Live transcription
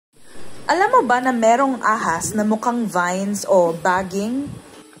Alam mo ba na merong ahas na mukhang vines o baging?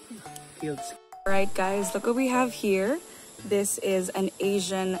 Alright guys, look what we have here. This is an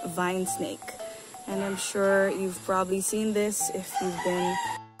Asian vine snake. And I'm sure you've probably seen this if you've been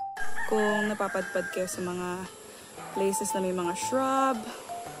kung napapadpad kayo sa mga places na may mga shrub,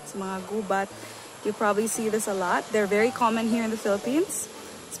 sa mga gubat. You probably see this a lot. They're very common here in the Philippines,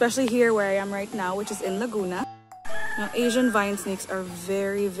 especially here where I am right now, which is in Laguna. Now, Asian vine snakes are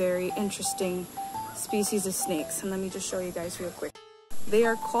very, very interesting species of snakes. And let me just show you guys real quick. They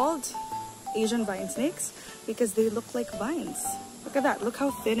are called Asian vine snakes because they look like vines. Look at that. Look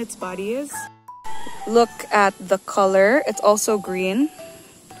how thin its body is. Look at the color. It's also green,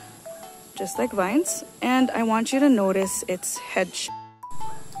 just like vines. And I want you to notice its head shape.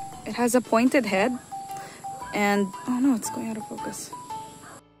 It has a pointed head and oh no, it's going out of focus.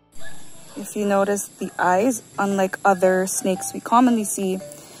 If you notice the eyes, unlike other snakes we commonly see,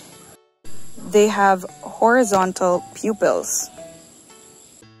 they have horizontal pupils.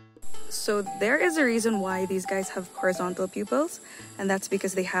 So there is a reason why these guys have horizontal pupils, and that's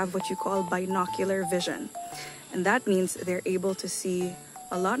because they have what you call binocular vision. And that means they're able to see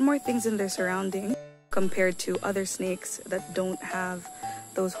a lot more things in their surroundings compared to other snakes that don't have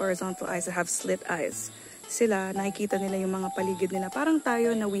those horizontal eyes, that have slit eyes. Sila, nakikita nila yung mga paligid nila. Parang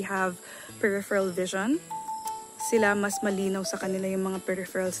tayo na we have peripheral vision. Sila, mas malinaw sa kanila yung mga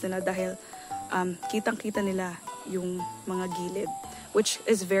peripherals nila dahil kitang-kita nila yung mga gilid. Which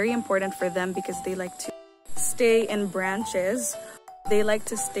is very important for them because they like to stay in branches. They like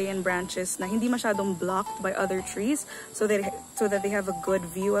to stay in branches na hindi masyadong blocked by other trees so that they have a good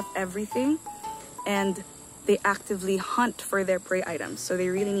view of everything. And they actively hunt for their prey items. So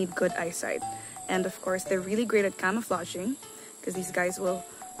they really need good eyesight. And of course, they're really great at camouflaging because these guys will,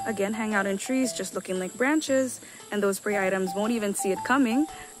 again, hang out in trees just looking like branches. And those prey items won't even see it coming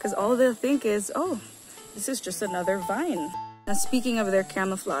because all they'll think is, oh, this is just another vine. Now, speaking of their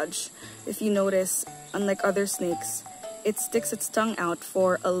camouflage, if you notice, unlike other snakes, it sticks its tongue out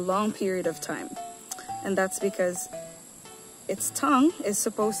for a long period of time. And that's because its tongue is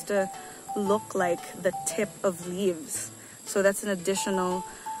supposed to look like the tip of leaves. So that's an additional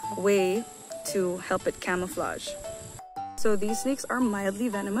way to help it camouflage. So these snakes are mildly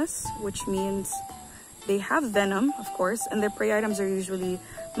venomous, which means they have venom, of course, and their prey items are usually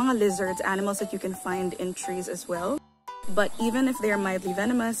mga lizards, animals that you can find in trees as well. But even if they are mildly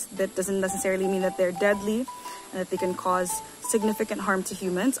venomous, that doesn't necessarily mean that they're deadly and that they can cause significant harm to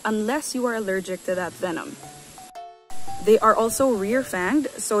humans unless you are allergic to that venom. They are also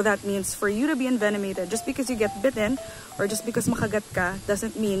rear-fanged, so that means for you to be envenomated, just because you get bitten or just because makagat ka,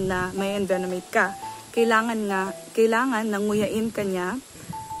 doesn't mean na may envenomate ka. Kailangan na nguyain ka niya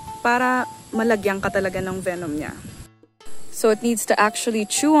para malagyan ka talaga ng venom niya. So it needs to actually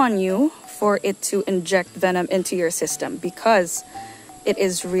chew on you for it to inject venom into your system because it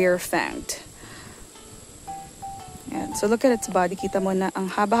is rear-fanged. Yan. So look at its body. Kita mo na ang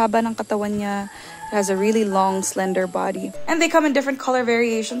haba-haba ng katawan niya. It has a really long, slender body. And they come in different color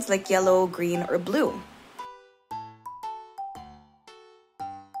variations like yellow, green, or blue.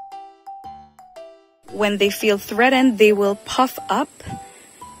 When they feel threatened, they will puff up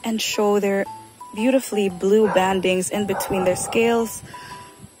and show their beautifully blue bandings in between their scales.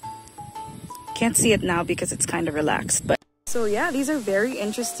 Can't see it now because it's kind of relaxed, but so yeah, these are very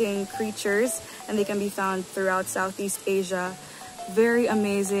interesting creatures and they can be found throughout Southeast Asia. Very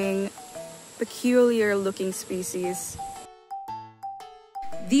amazing, peculiar looking species.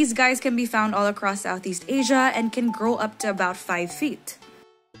 These guys can be found all across Southeast Asia and can grow up to about 5 feet.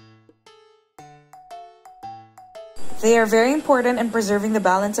 They are very important in preserving the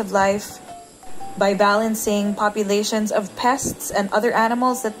balance of life by balancing populations of pests and other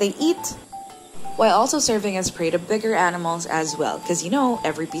animals that they eat, while also serving as prey to bigger animals as well, because you know,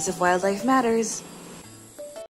 every piece of wildlife matters.